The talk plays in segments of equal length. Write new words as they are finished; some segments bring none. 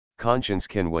Conscience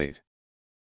can wait.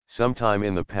 Sometime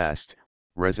in the past,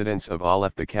 residents of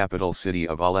Aleph, the capital city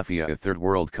of Alephia, a third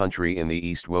world country in the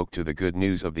east, woke to the good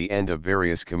news of the end of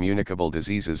various communicable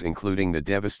diseases, including the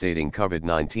devastating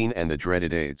COVID-19 and the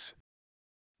dreaded AIDS.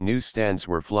 Newsstands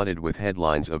were flooded with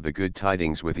headlines of the good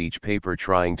tidings, with each paper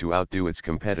trying to outdo its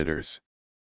competitors.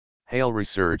 Hail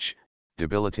research,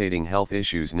 debilitating health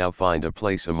issues now find a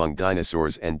place among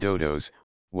dinosaurs and dodos,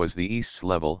 was the East's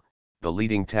level, the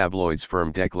leading tabloid's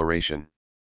firm declaration.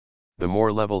 The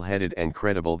more level-headed and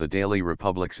credible the Daily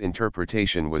Republic's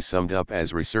interpretation was summed up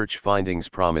as research findings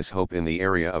promise hope in the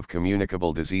area of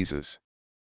communicable diseases.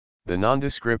 The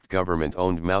nondescript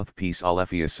government-owned mouthpiece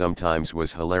Alephia sometimes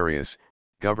was hilarious.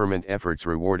 Government efforts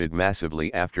rewarded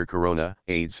massively after corona,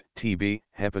 AIDS, TB,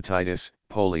 hepatitis,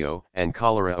 polio, and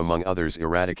cholera among others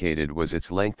eradicated, was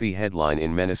its lengthy headline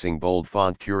in menacing bold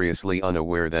font, curiously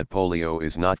unaware that polio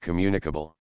is not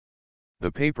communicable.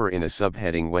 The paper in a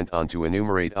subheading went on to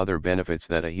enumerate other benefits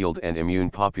that a healed and immune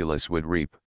populace would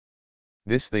reap.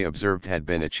 This, they observed, had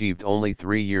been achieved only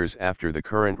 3 years after the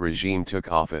current regime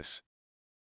took office.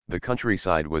 The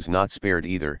countryside was not spared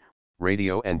either.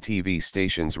 Radio and TV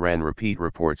stations ran repeat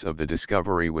reports of the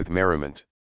discovery with merriment.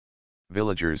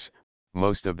 Villagers,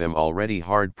 most of them already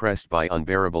hard-pressed by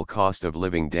unbearable cost of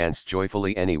living, danced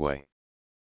joyfully anyway.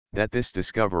 That this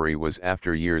discovery was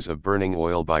after years of burning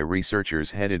oil by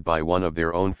researchers headed by one of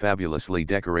their own, fabulously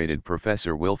decorated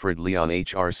Professor Wilfred Leon,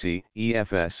 HRC,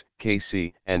 EFS,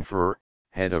 KC, and FR,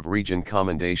 head of Region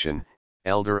Commendation,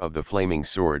 Elder of the Flaming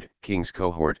Sword, King's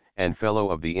Cohort, and Fellow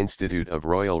of the Institute of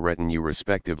Royal Retinue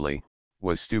respectively,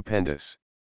 was stupendous.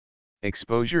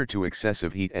 Exposure to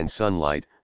excessive heat and sunlight,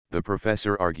 the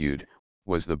professor argued,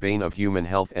 was the bane of human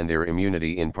health and their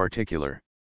immunity in particular.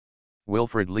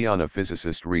 Wilfred Leon, a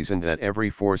physicist, reasoned that every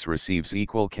force receives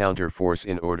equal counter-force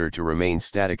in order to remain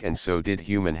static, and so did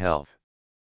human health.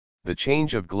 The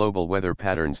change of global weather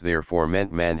patterns therefore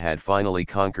meant man had finally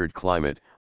conquered climate,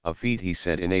 a feat, he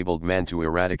said, enabled man to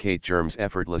eradicate germs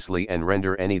effortlessly and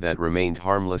render any that remained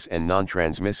harmless and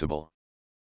non-transmissible.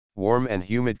 Warm and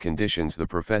humid conditions, the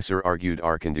professor argued,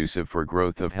 are conducive for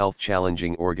growth of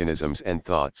health-challenging organisms and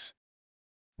thoughts.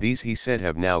 These, he said,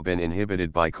 have now been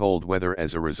inhibited by cold weather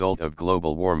as a result of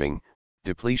global warming,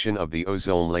 depletion of the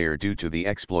ozone layer due to the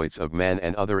exploits of man,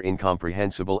 and other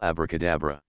incomprehensible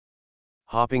abracadabra.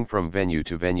 Hopping from venue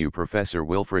to venue, Professor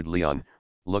Wilfred Leon,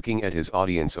 looking at his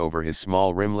audience over his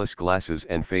small rimless glasses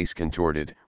and face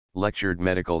contorted, lectured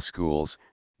medical schools,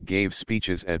 gave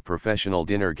speeches at professional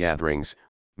dinner gatherings,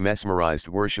 mesmerized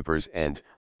worshippers and,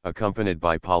 accompanied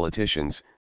by politicians,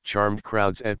 charmed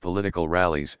crowds at political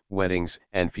rallies, weddings,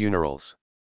 and funerals.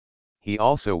 He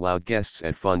also wowed guests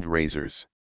at fundraisers.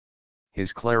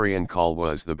 His clarion call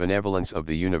was, "The benevolence of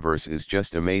the universe is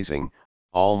just amazing,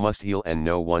 all must heal and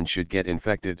no one should get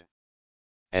infected."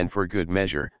 And for good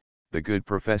measure, the good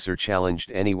professor challenged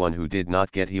anyone who did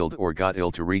not get healed or got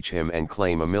ill to reach him and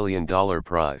claim $1 million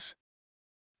prize.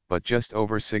 But just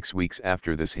over 6 weeks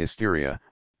after this hysteria,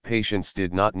 patients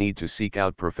did not need to seek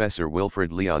out Professor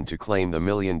Wilfred Leon to claim the $1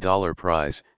 million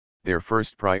prize. Their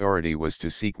first priority was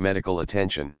to seek medical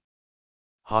attention.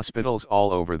 Hospitals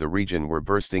all over the region were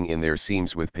bursting in their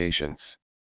seams with patients.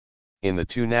 In the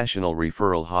 2 national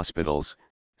referral hospitals,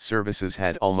 services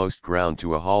had almost ground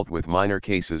to a halt, with minor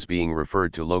cases being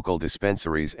referred to local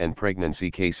dispensaries and pregnancy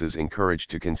cases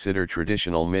encouraged to consider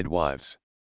traditional midwives.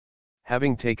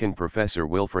 Having taken Professor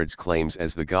Wilfred's claims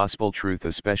as the gospel truth,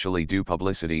 especially due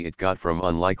publicity it got from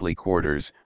unlikely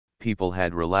quarters, people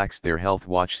had relaxed their health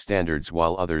watch standards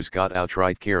while others got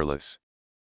outright careless.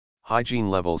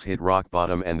 Hygiene levels hit rock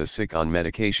bottom and the sick on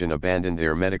medication abandoned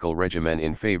their medical regimen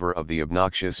in favor of the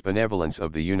obnoxious benevolence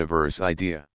of the universe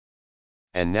idea.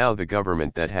 And now the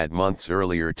government that had months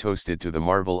earlier toasted to the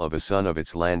marvel of a son of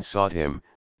its land sought him,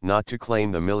 not to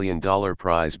claim the $1 million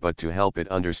prize but to help it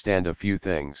understand a few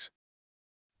things.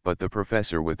 But the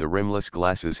professor with the rimless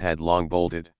glasses had long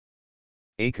bolted.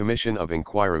 A commission of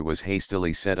inquiry was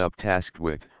hastily set up, tasked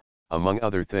with, among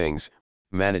other things,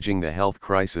 managing the health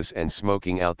crisis and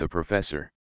smoking out the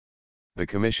professor. The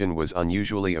commission was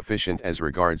unusually efficient as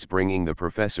regards bringing the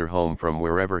professor home from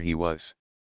wherever he was.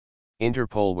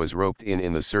 Interpol was roped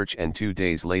in the search, and 2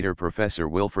 days later Professor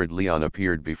Wilfred Leon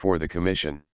appeared before the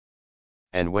commission.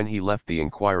 And when he left the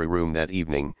inquiry room that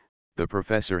evening, the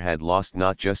professor had lost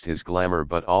not just his glamour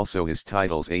but also his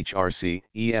titles HRC,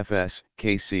 EFS,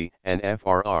 KC, and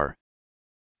FRR.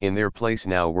 In their place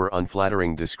now were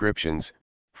unflattering descriptions: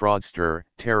 fraudster,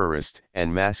 terrorist,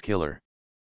 and mass killer.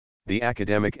 The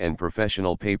academic and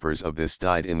professional papers of this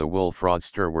dyed-in-the-wool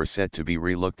fraudster were set to be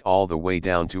relooked all the way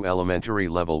down to elementary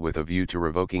level with a view to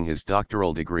revoking his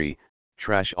doctoral degree,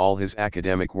 trash all his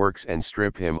academic works and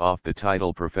strip him off the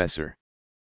title professor.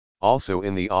 Also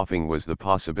in the offing was the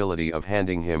possibility of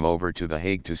handing him over to The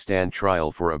Hague to stand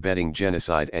trial for abetting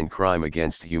genocide and crime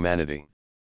against humanity.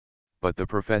 But the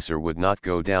professor would not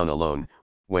go down alone.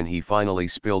 When he finally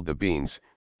spilled the beans,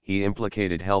 he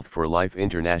implicated Health for Life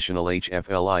International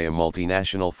HFLI, a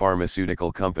multinational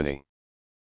pharmaceutical company.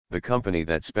 The company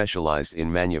that specialized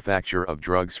in manufacture of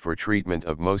drugs for treatment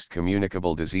of most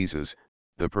communicable diseases,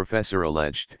 the professor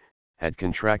alleged, had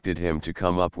contracted him to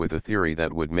come up with a theory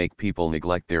that would make people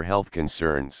neglect their health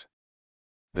concerns.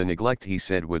 The neglect, he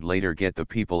said, would later get the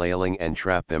people ailing and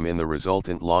trap them in the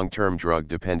resultant long-term drug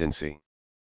dependency.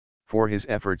 For his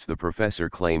efforts, the professor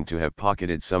claimed to have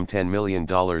pocketed some $10 million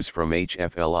from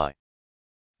HFLI.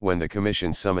 When the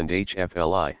commission summoned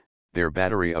HFLI, their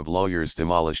battery of lawyers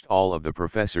demolished all of the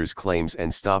professor's claims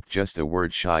and stopped just a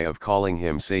word shy of calling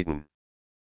him Satan.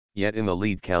 Yet in the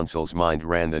lead counsel's mind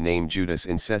ran the name Judas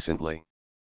incessantly.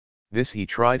 This he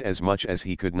tried as much as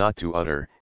he could not to utter.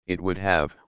 It would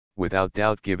have, without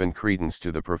doubt, given credence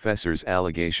to the professor's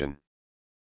allegation.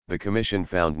 The commission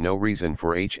found no reason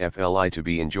for HFLI to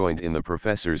be enjoined in the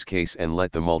professor's case and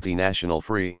let the multinational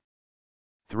free.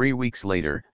 3 weeks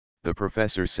later, the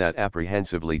professor sat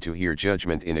apprehensively to hear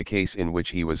judgment in a case in which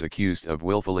he was accused of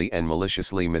willfully and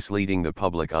maliciously misleading the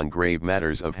public on grave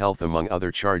matters of health, among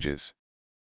other charges.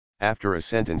 After a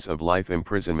sentence of life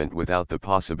imprisonment without the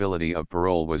possibility of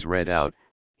parole was read out,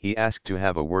 he asked to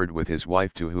have a word with his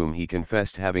wife, to whom he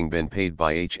confessed having been paid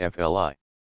by HFLI.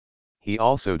 He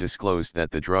also disclosed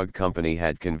that the drug company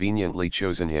had conveniently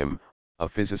chosen him, a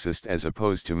physicist, as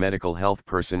opposed to medical health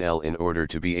personnel, in order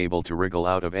to be able to wriggle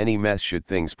out of any mess should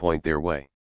things point their way.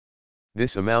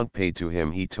 This amount paid to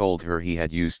him, he told her, he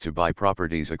had used to buy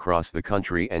properties across the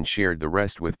country and shared the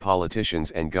rest with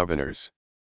politicians and governors.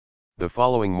 The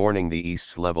following morning the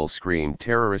East's level screamed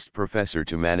terrorist professor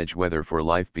to manage weather for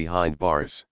life behind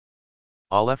bars.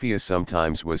 Alephia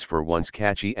sometimes was for once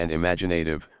catchy and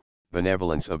imaginative.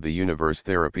 Benevolence of the universe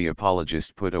therapy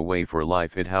apologist put away for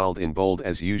life, it howled in bold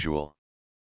as usual.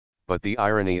 But the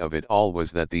irony of it all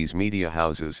was that these media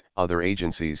houses, other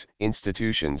agencies,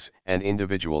 institutions, and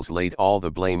individuals laid all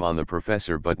the blame on the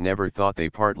professor, but never thought they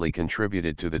partly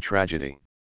contributed to the tragedy.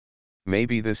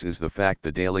 Maybe this is the fact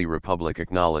the Daily Republic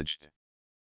acknowledged.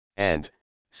 And,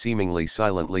 seemingly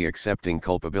silently accepting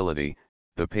culpability,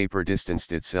 the paper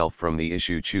distanced itself from the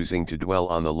issue, choosing to dwell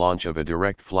on the launch of a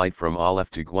direct flight from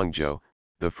Aleph to Guangzhou,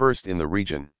 the first in the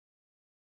region.